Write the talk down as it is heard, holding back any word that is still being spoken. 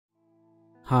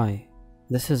Hi,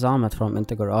 this is Ahmed from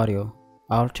Integer Audio.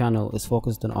 Our channel is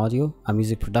focused on audio and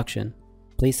music production.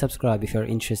 Please subscribe if you are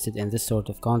interested in this sort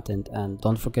of content, and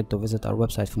don't forget to visit our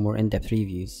website for more in-depth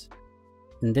reviews.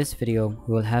 In this video,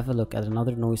 we will have a look at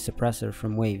another noise suppressor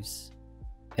from Waves.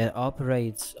 It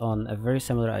operates on a very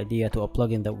similar idea to a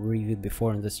plugin that we reviewed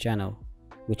before on this channel,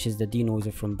 which is the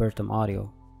denoiser from Bertum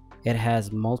Audio. It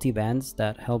has multi-bands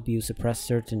that help you suppress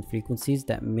certain frequencies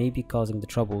that may be causing the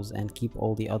troubles and keep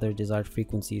all the other desired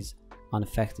frequencies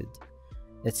unaffected.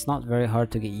 It's not very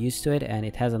hard to get used to it, and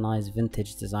it has a nice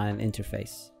vintage design and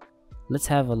interface. Let's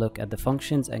have a look at the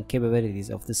functions and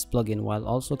capabilities of this plugin while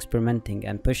also experimenting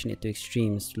and pushing it to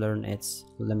extremes to learn its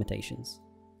limitations.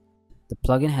 The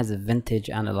plugin has a vintage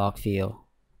analog feel.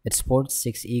 It supports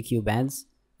 6 EQ bands,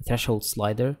 a threshold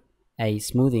slider, a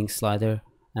smoothing slider,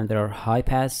 and there are high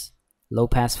pass, low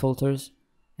pass filters,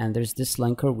 and there's this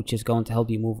linker which is going to help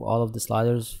you move all of the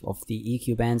sliders of the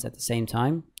EQ bands at the same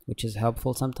time, which is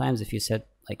helpful sometimes if you set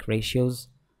like ratios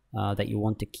that you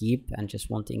want to keep and just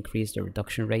want to increase the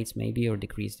reduction rates maybe, or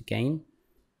decrease the gain.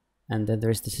 And then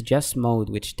there's the suggest mode,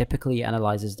 which typically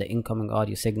analyzes the incoming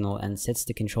audio signal and sets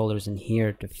the controllers in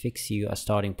here to fix you a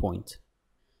starting point.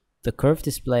 The curve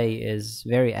display is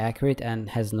very accurate and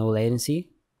has no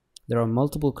latency. There are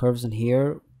multiple curves in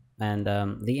here, and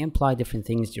they imply different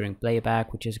things during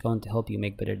playback, which is going to help you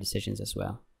make better decisions as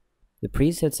well. The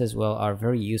presets as well are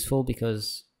very useful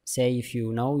because, say if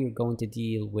you know you're going to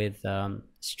deal with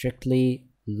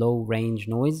strictly low range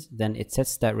noise, then it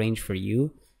sets that range for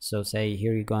you. So say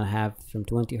here you're going to have from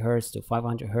 20 Hz to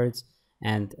 500 Hz,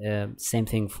 and same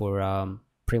thing for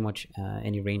pretty much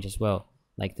any range as well.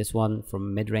 Like this one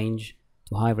from mid-range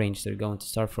to high range, they're going to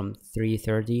start from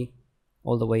 330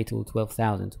 all the way to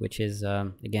 12,000, which is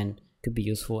again could be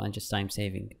useful and just time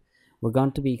saving. We're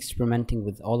going to be experimenting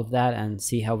with all of that and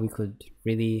see how we could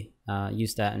really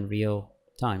use that in real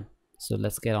time. So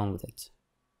let's get on with it.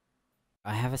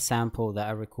 I have a sample that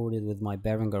I recorded with my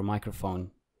Behringer microphone.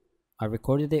 I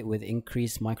recorded it with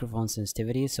increased microphone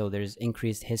sensitivity, so there's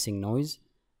increased hissing noise,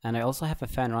 and I also have a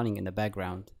fan running in the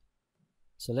background.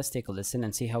 So let's take a listen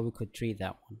and see how we could treat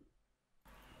that one.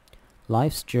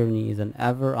 Life's journey is an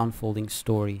ever-unfolding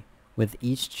story, with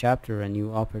each chapter a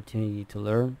new opportunity to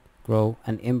learn, grow,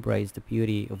 and embrace the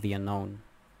beauty of the unknown.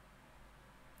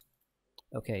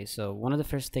 Okay, so one of the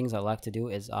first things I like to do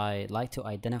is I like to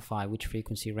identify which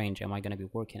frequency range am I going to be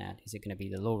working at. Is it going to be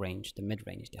the low range, the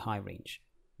mid-range, the high range?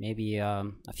 Maybe a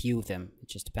few of them. It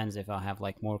just depends if I have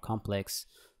like more complex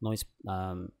noise,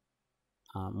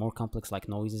 more complex like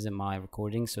noises in my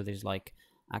recording. So there's like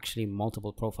actually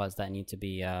multiple profiles that need to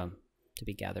be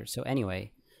gathered. So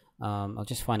anyway, I'll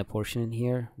just find a portion in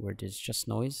here where there's just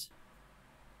noise,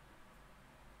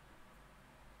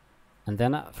 and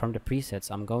then from the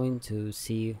presets I'm going to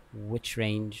see which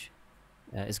range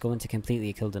is going to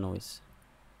completely kill the noise.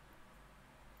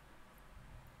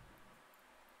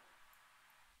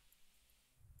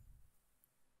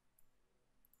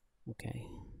 Okay,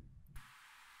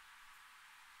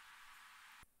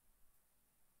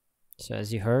 so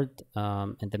as you heard,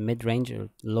 in the mid-range or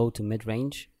low to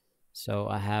mid-range, so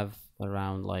I have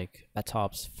around like at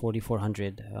tops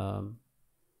 4400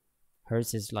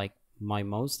 hertz is like my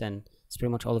most, and it's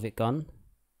pretty much all of it gone.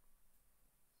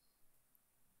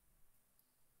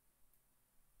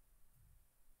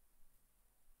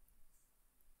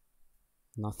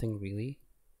 Nothing really.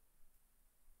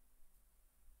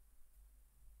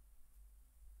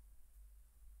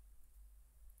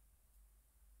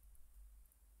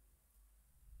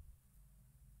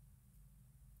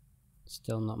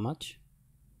 Still not much.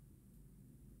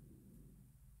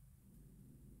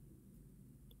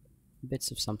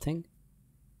 Bits of something.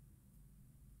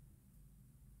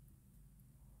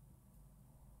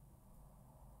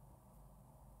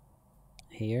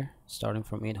 Here, starting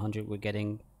from 800, we're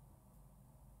getting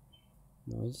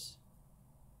noise.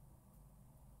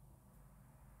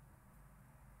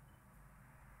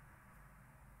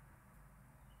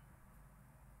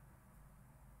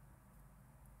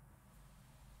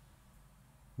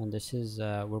 And this is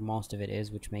where most of it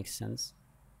is, which makes sense.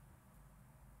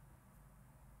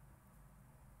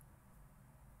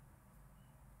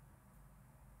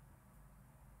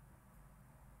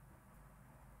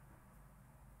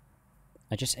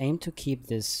 I just aim to keep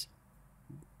this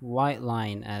white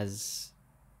line as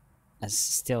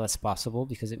still as possible,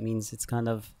 because it means it's kind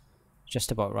of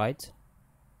just about right,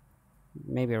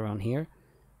 maybe around here.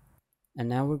 And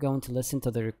now we're going to listen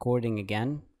to the recording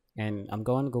again, and I'm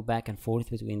going to go back and forth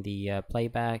between the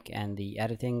playback and the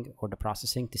editing or the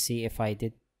processing to see if I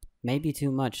did maybe too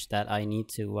much, that I need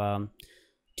to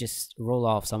just roll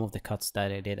off some of the cuts that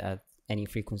I did at any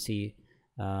frequency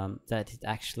that it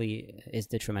actually is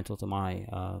detrimental to my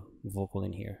vocal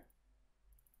in here.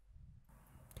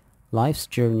 Life's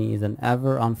journey is an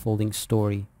ever unfolding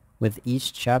story, with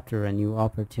each chapter a new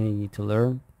opportunity to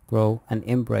learn, grow, and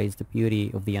embrace the beauty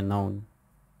of the unknown.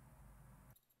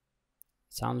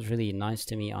 Sounds really nice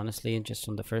to me, honestly. Just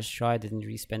on the first try, I didn't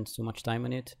really spend too much time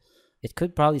on it. It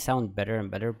could probably sound better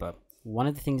and better, but one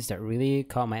of the things that really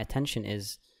caught my attention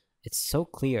is it's so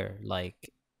clear.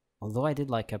 Like, although I did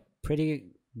like a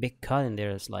pretty big cut in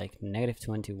there, it's like negative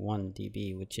 21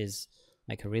 dB, which is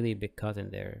like a really big cut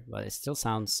in there, but it still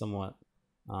sounds somewhat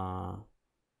uh,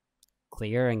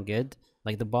 clear and good.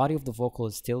 Like the body of the vocal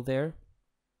is still there.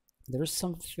 There's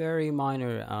some very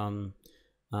minor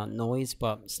noise,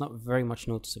 but it's not very much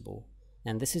noticeable.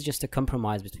 And this is just a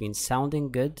compromise between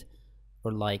sounding good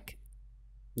or like,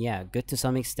 yeah, good to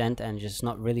some extent, and just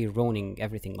not really ruining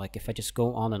everything. Like if I just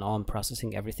go on and on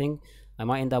processing everything, I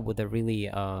might end up with a really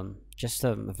just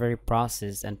a very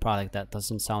processed end product that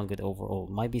doesn't sound good overall.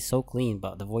 It might be so clean,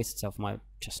 but the voice itself might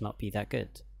just not be that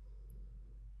good.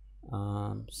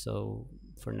 So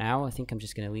for now, I think I'm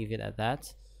just gonna leave it at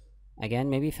that. Again,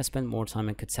 maybe if I spend more time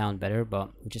it could sound better,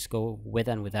 but we'll just go with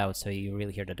and without so you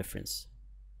really hear the difference.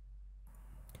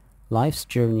 Life's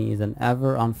journey is an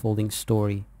ever unfolding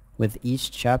story, with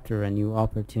each chapter a new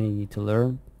opportunity to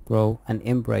learn, grow, and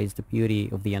embrace the beauty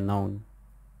of the unknown.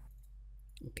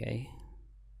 Okay.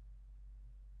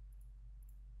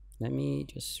 Let me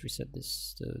just reset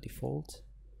this to default.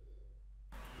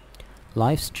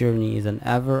 Life's journey is an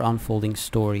ever unfolding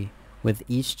story, with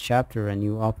each chapter a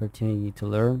new opportunity to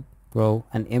learn, grow,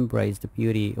 and embrace the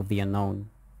beauty of the unknown.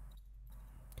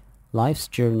 Life's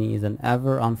journey is an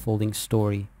ever unfolding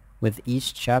story, with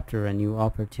each chapter a new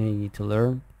opportunity to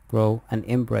learn, grow, and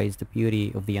embrace the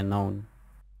beauty of the unknown.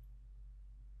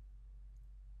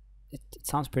 It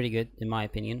sounds pretty good in my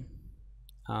opinion.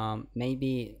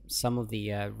 Maybe some of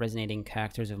the resonating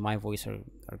characters of my voice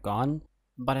are gone,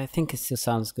 but I think it still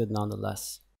sounds good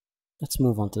nonetheless. Let's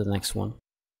move on to the next one.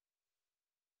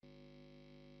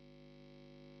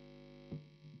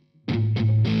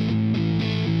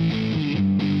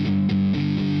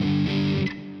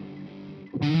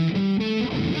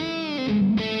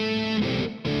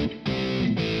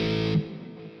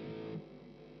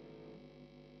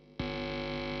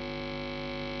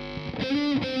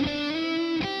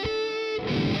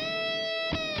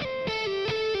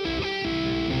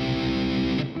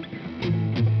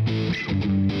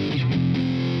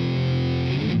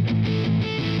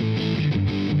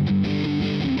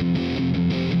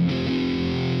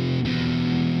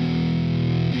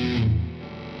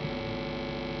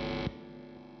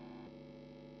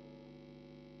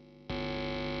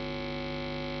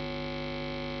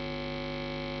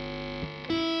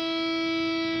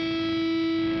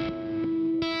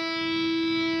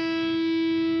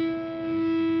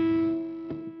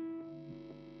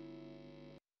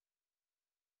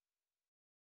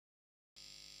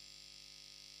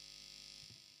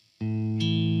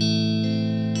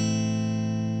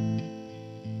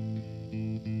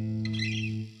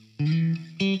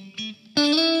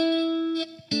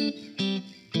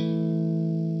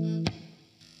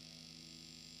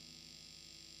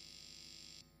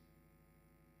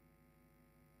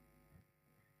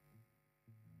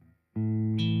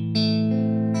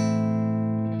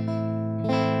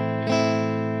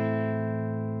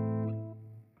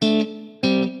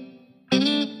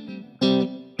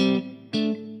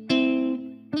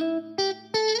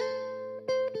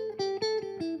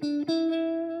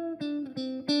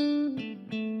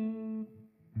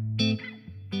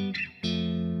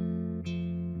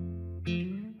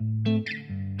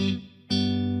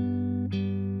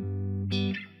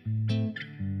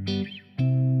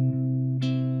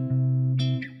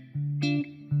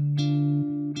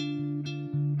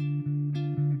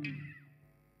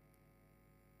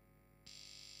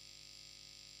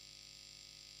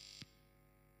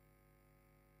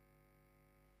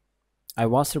 I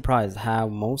was surprised how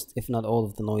most, if not all,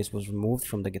 of the noise was removed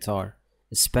from the guitar,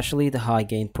 especially the high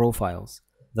gain profiles.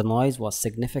 The noise was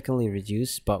significantly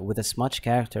reduced, but with as much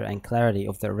character and clarity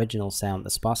of the original sound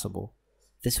as possible.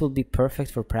 This will be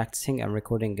perfect for practicing and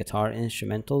recording guitar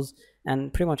instrumentals,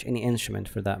 and pretty much any instrument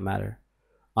for that matter.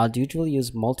 I'd usually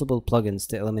use multiple plugins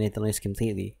to eliminate the noise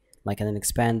completely, like an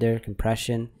expander,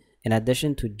 compression, in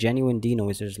addition to genuine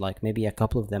denoisers, like maybe a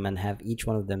couple of them, and have each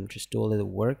one of them just do a little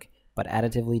work, but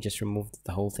additively just remove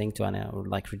the whole thing to or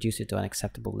like reduce it to an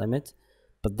acceptable limit.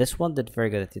 But this one did very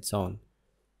good at its own.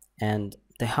 And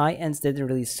the high ends didn't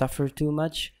really suffer too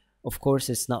much. Of course,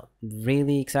 it's not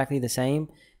really exactly the same.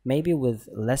 Maybe with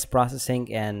less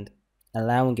processing and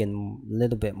allowing in a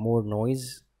little bit more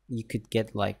noise, you could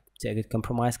get like to a good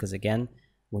compromise, because again,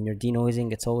 when you're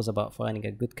denoising, it's always about finding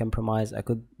a good compromise, a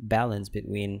good balance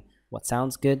between what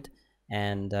sounds good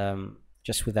and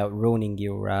just without ruining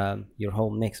your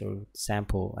whole mix or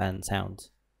sample and sound.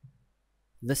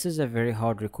 This is a very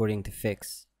hard recording to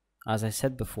fix. As I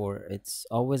said before, it's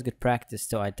always good practice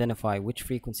to identify which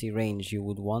frequency range you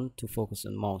would want to focus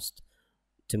on most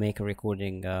to make a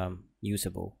recording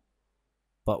usable.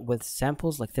 But with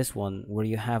samples like this one, where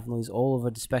you have noise all over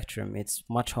the spectrum, it's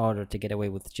much harder to get away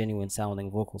with genuine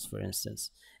sounding vocals, for instance,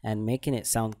 and making it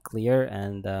sound clear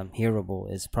and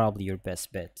hearable is probably your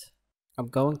best bet. I'm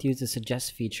going to use the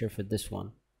suggest feature for this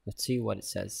one. Let's see what it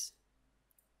says.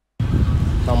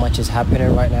 Not much is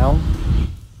happening right now,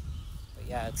 but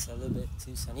yeah, it's a little bit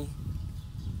too sunny.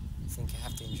 I think I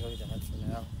have to enjoy that for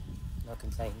now. No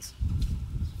complaints.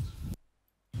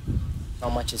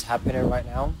 Not much is happening right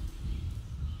now,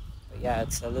 but yeah,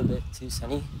 it's a little bit too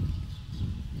sunny.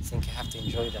 I think I have to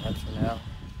enjoy that for now.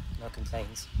 No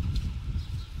complaints.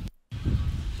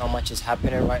 Not much is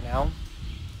happening right now,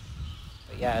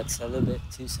 but yeah, it's a little bit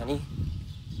too sunny.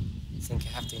 I think I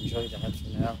have to enjoy that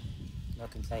for now. No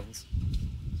complaints.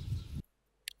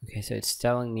 Okay, so it's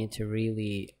telling me to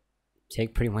really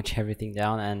take pretty much everything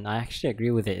down, and I actually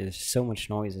agree with it. There's so much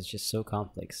noise, it's just so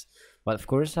complex. But of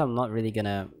course, I'm not really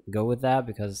gonna go with that,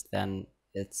 because then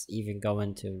it's even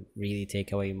going to really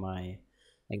take away my,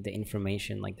 like, the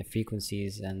information, like the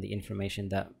frequencies and the information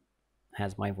that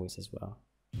has my voice as well.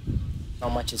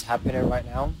 Not much is happening right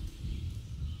now,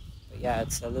 but yeah,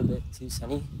 it's a little bit too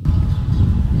sunny.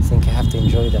 I think I have to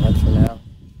enjoy that for now.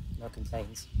 No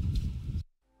complaints.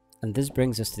 And this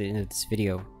brings us to the end of this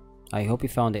video. I hope you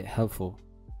found it helpful.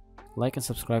 Like and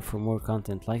subscribe for more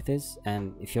content like this,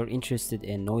 and if you're interested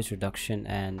in noise reduction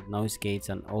and noise gates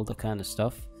and all the kind of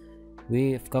stuff,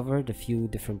 we've covered a few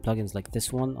different plugins like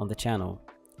this one on the channel.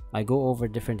 I go over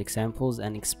different examples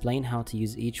and explain how to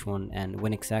use each one and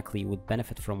when exactly you would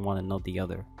benefit from one and not the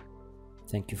other.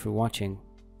 Thank you for watching,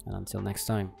 and until next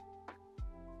time.